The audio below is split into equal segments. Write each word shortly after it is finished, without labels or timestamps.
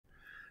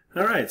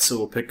All right, so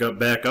we'll pick up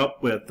back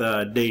up with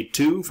day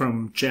 2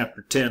 from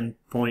chapter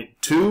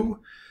 10.2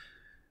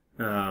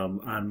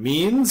 on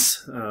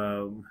means,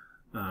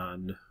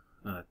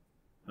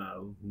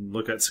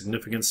 look at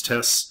significance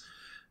tests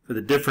for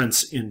the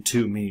difference in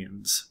two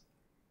means.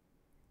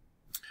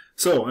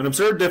 So, an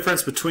observed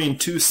difference between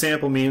two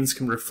sample means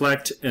can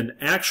reflect an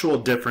actual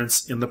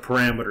difference in the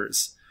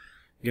parameters.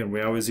 Again,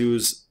 we always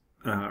use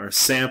our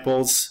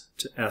samples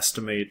to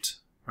estimate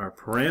our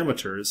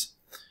parameters.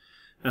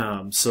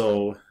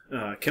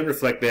 Can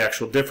reflect the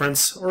actual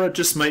difference, or it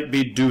just might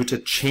be due to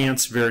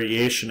chance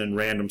variation in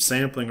random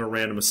sampling or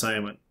random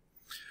assignment.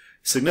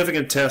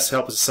 Significant tests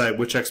help us decide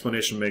which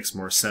explanation makes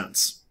more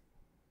sense.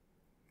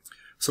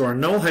 So our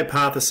null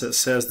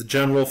hypothesis has the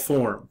general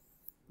form.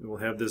 We'll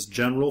have this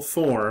general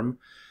form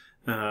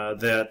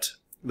that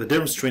the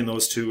difference between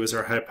those two is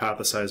our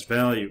hypothesized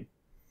value.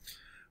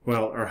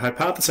 Well, our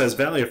hypothesized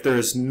value, if there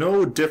is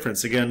no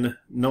difference, again,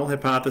 null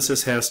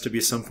hypothesis has to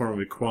be some form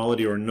of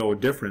equality or no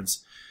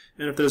difference.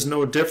 And if there's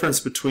no difference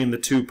between the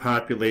two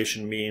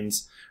population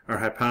means, our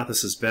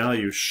hypothesis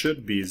value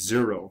should be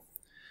 0.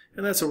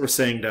 And that's what we're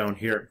saying down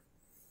here,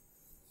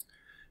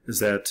 is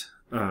that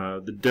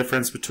the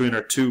difference between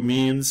our two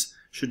means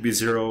should be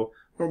 0,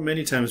 or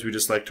many times we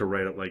just like to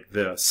write it like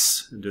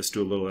this, and just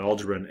do a little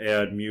algebra and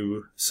add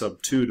mu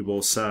sub 2 to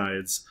both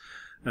sides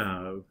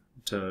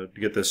to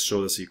get this,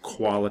 show this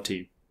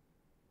equality.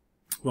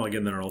 Well,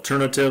 again, then our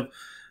alternative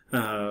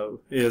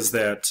is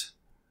that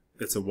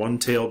it's a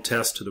one-tailed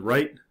test to the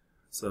right,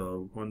 it's a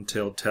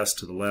one-tailed test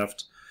to the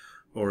left,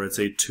 or it's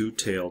a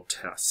two-tailed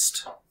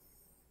test.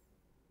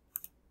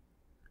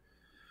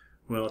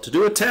 Well, to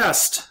do a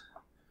test,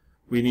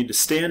 we need to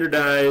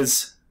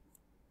standardize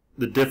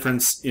the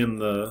difference in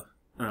the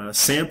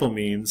sample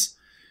means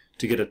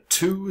to get a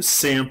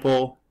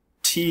two-sample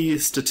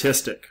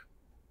t-statistic.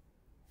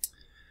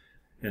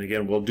 And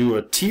again, we'll do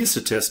a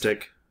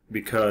t-statistic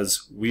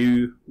because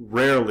we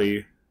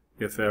rarely,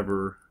 if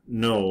ever,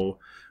 know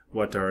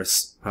what our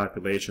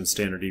population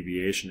standard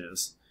deviation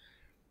is.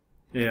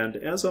 And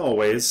as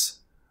always,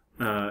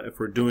 if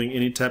we're doing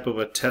any type of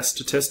a test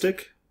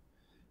statistic,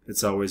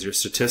 it's always your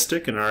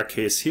statistic. In our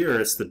case here,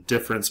 it's the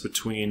difference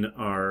between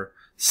our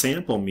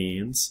sample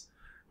means.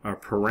 Our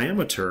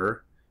parameter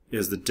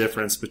is the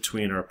difference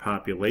between our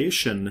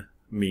population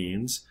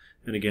means.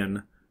 And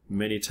again,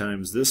 many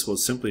times this will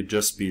simply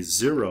just be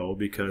 0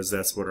 because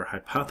that's what our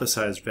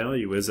hypothesized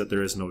value is, that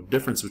there is no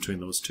difference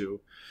between those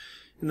two.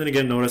 And then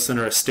again, notice in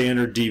our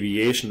standard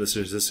deviation, this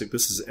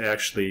is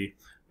actually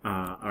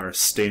our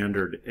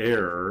standard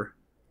error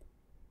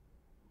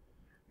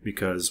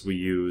because we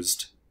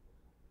used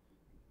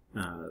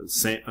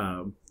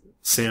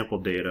sample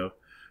data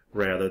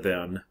rather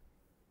than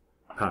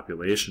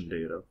population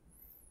data.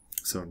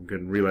 So I'm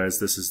going to realize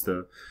this is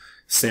the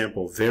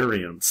sample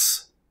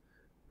variance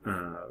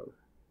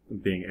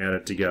being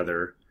added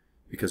together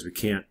because we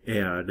can't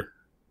add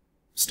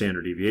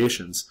standard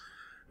deviations.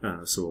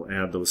 So we'll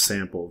add those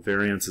sample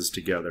variances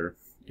together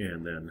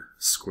and then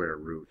square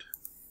root.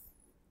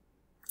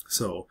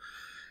 So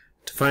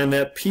to find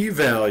that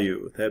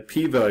p-value,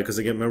 because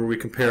again, remember we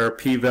compare our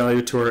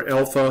p-value to our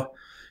alpha,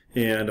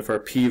 and if our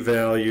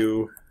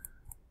p-value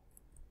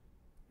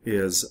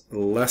is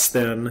less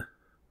than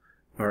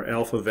our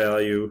alpha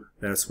value,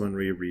 that's when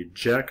we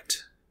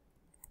reject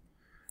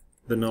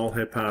the null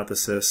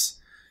hypothesis,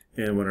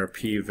 and when our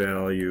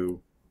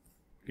p-value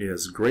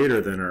is greater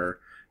than our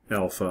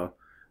alpha,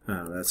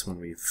 that's when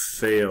we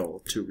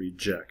fail to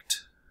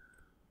reject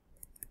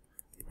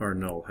our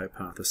null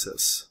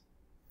hypothesis.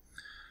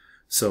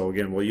 So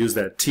again, we'll use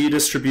that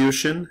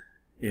t-distribution,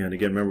 and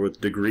again, remember with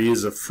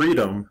degrees of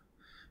freedom,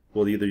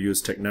 we'll either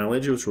use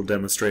technology, which we'll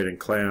demonstrate in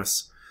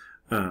class,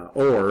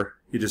 or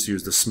you just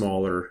use the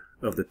smaller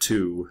of the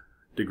two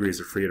degrees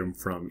of freedom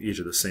from each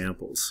of the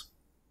samples.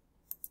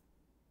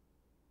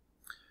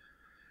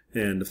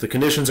 And if the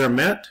conditions are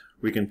met,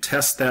 we can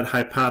test that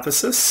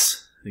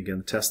hypothesis.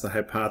 Again, test the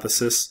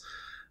hypothesis,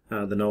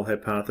 the null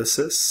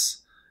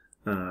hypothesis,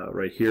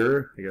 right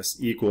here, I guess,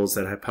 equals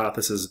that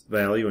hypothesis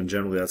value, and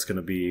generally that's going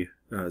to be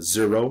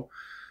 0.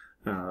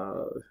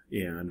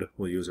 And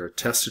we'll use our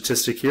test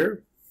statistic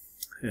here.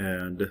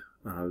 And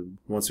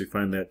once we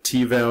find that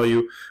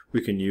t-value, we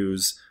can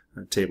use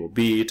table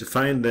B to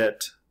find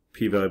that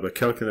p-value by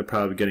calculating the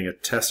probability of getting a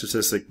test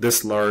statistic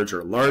this large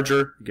or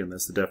larger. Again,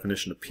 that's the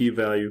definition of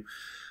p-value.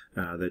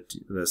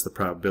 That's the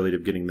probability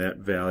of getting that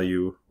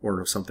value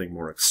or something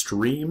more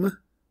extreme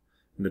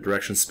in the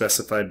direction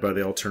specified by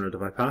the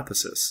alternative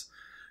hypothesis.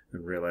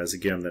 And realize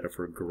again that if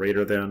we're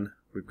greater than,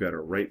 we've got a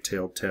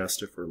right-tailed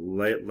test. If we're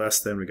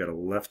less than, we've got a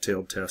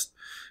left-tailed test.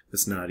 If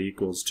it's not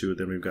equals to,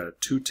 then we've got a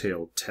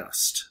two-tailed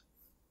test.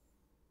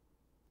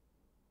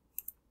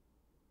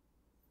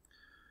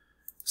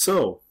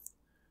 So,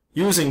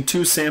 using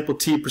two-sample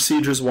t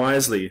procedures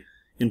wisely,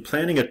 in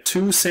planning a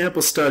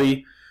two-sample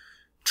study,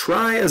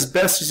 try as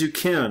best as you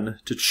can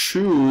to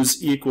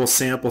choose equal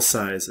sample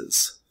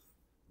sizes.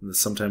 And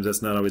sometimes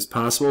that's not always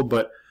possible,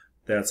 but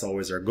that's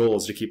always our goal,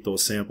 is to keep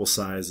those sample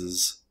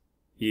sizes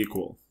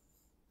equal.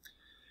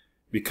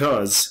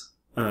 Because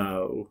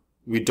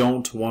we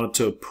don't want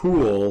to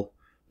pool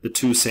the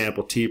two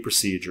sample t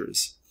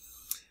procedures,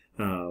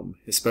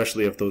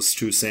 especially if those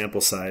two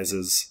sample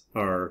sizes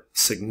are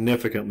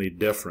significantly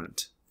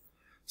different.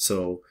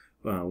 So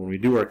when we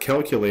do our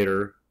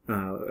calculator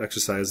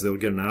exercise, they'll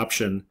get an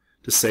option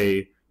to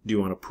say, do you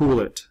want to pool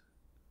it?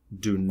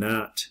 Do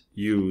not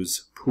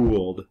use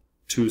pooled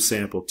two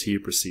sample t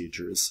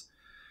procedures,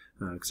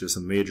 because there's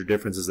some major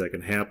differences that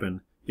can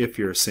happen if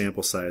your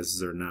sample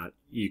sizes are not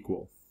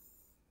equal.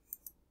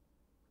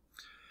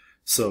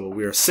 So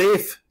we are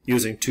safe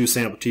using two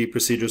sample t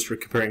procedures for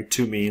comparing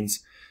two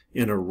means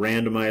in a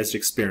randomized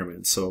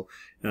experiment. So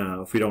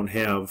if we don't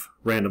have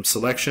random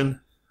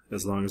selection,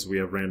 as long as we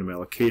have random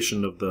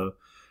allocation of the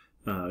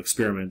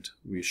experiment,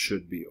 we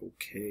should be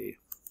okay.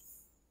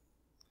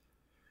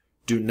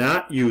 Do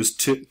not use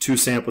two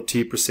sample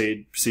t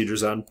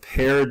procedures on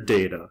paired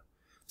data.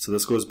 So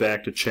this goes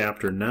back to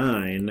Chapter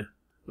 9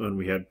 when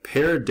we had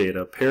paired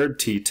data, paired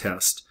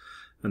t-test.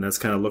 And that's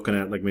kind of looking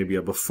at like maybe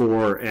a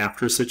before or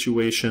after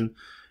situation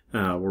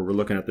where we're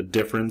looking at the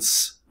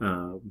difference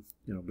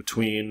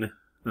between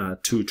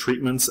two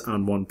treatments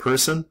on one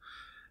person.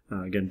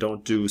 Again,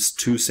 don't do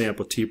two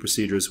sample t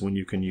procedures when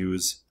you can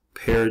use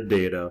paired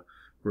data.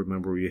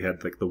 Remember, we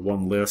had like the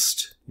one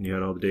list, and you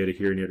had all the data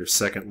here, and you had your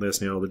second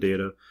list, and you had all the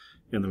data,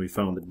 and then we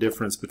found the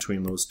difference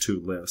between those two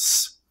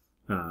lists.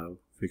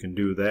 If we can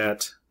do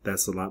that,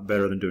 that's a lot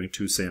better than doing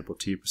two sample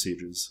t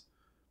procedures.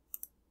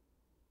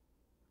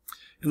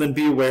 And then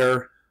be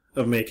aware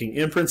of making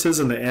inferences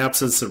in the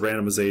absence of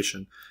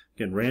randomization.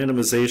 Again,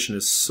 randomization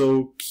is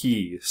so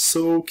key,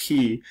 so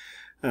key.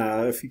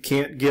 If you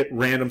can't get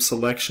random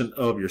selection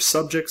of your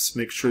subjects,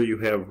 make sure you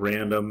have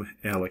random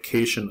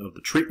allocation of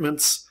the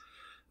treatments.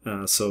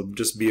 So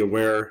just be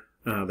aware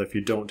that if you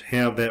don't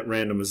have that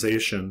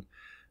randomization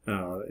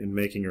in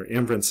making your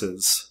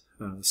inferences,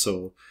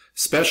 so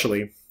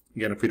especially,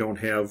 again, if we don't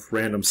have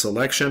random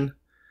selection,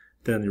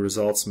 then the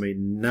results may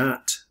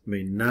not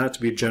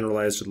be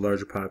generalized to the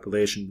larger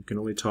population. You can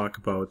only talk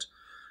about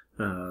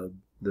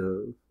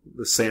the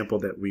sample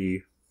that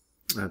we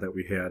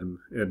had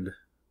and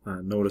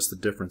notice the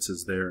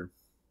differences there.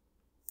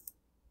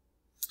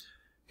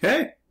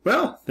 Okay,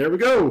 well, there we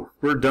go.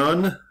 We're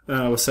done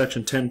with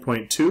section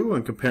 10.2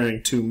 on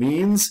comparing two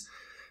means.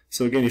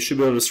 So again, you should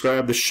be able to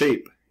describe the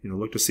shape.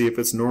 Look to see if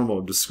it's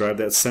normal. Describe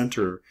that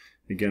center.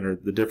 Again,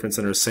 the difference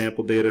in our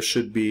sample data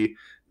should be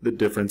the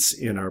difference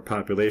in our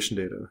population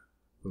data.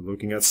 We're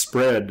looking at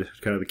spread.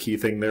 Kind of the key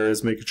thing there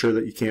is making sure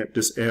that you can't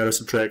just add or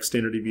subtract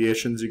standard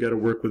deviations. You got to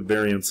work with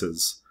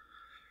variances.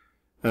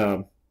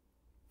 Should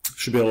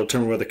be able to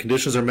determine whether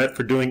conditions are met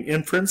for doing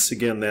inference.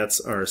 Again, that's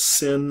our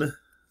SIN,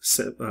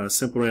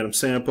 simple random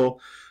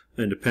sample,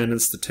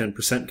 independence, the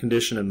 10%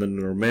 condition, and the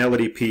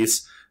normality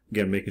piece.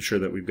 Again, making sure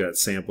that we've got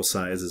sample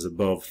sizes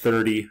above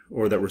 30,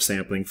 or that we're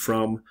sampling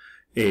from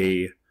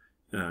a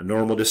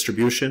normal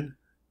distribution.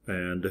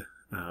 And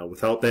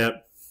without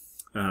that,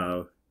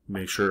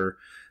 make sure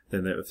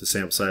then that if the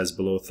sample size is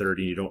below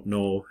 30, you don't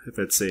know if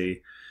it's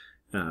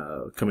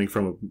coming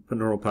from a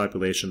normal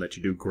population, that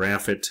you do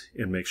graph it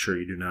and make sure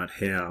you do not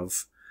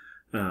have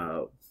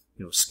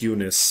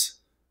skewness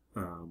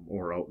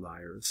or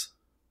outliers.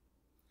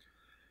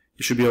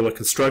 You should be able to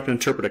construct and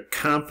interpret a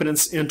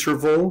confidence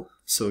interval.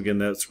 So again,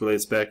 that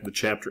relates back to the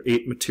Chapter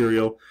 8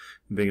 material,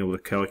 being able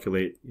to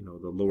calculate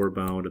the lower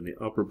bound and the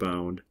upper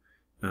bound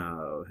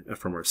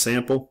from our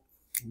sample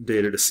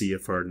data to see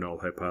if our null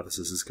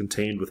hypothesis is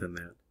contained within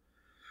that.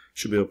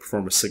 Should be able to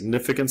perform a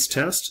significance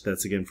test.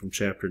 That's again from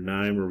Chapter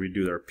 9, where we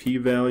do our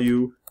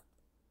p-value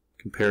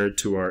compared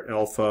to our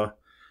alpha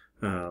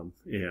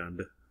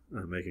and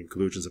making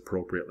conclusions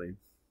appropriately.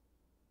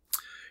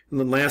 And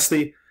then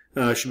lastly,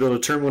 should be able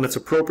to determine when it's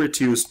appropriate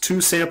to use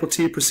two sample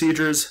t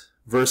procedures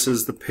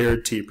versus the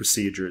paired t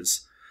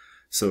procedures.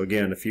 So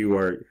again, if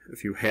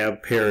you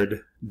have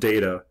paired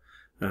data,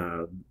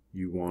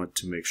 you want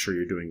to make sure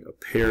you're doing a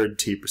paired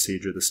t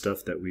procedure, the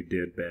stuff that we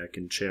did back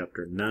in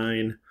Chapter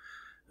 9,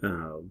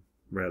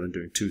 rather than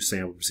doing two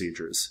sample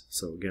procedures.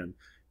 So again,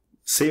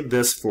 save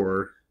this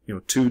for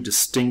two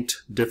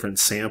distinct different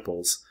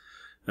samples.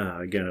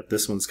 Again, if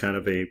this one's kind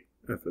of if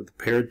the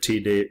paired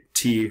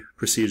t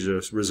procedure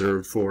is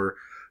reserved for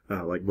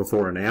like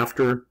before and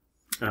after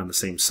on the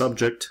same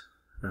subject,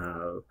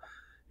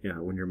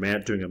 when you're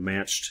doing a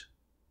matched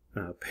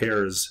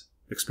pairs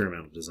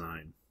experimental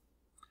design.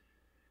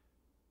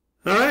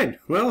 All right,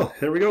 well,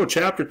 there we go.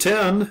 Chapter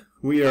 10,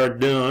 we are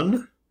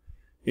done.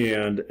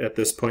 And at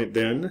this point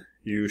then,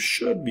 you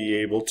should be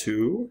able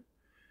to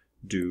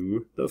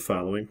do the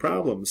following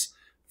problems.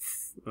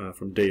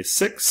 From day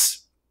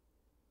 6,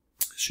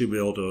 you should be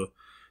able to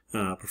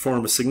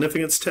perform a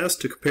significance test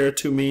to compare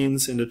two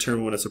means and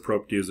determine when it's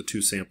appropriate to use the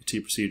two sample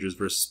t procedures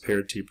versus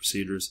paired t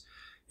procedures,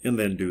 and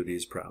then do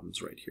these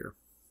problems right here.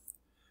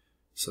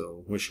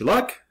 So wish you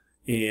luck,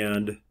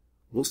 and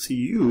we'll see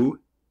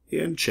you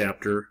in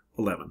Chapter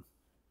 11.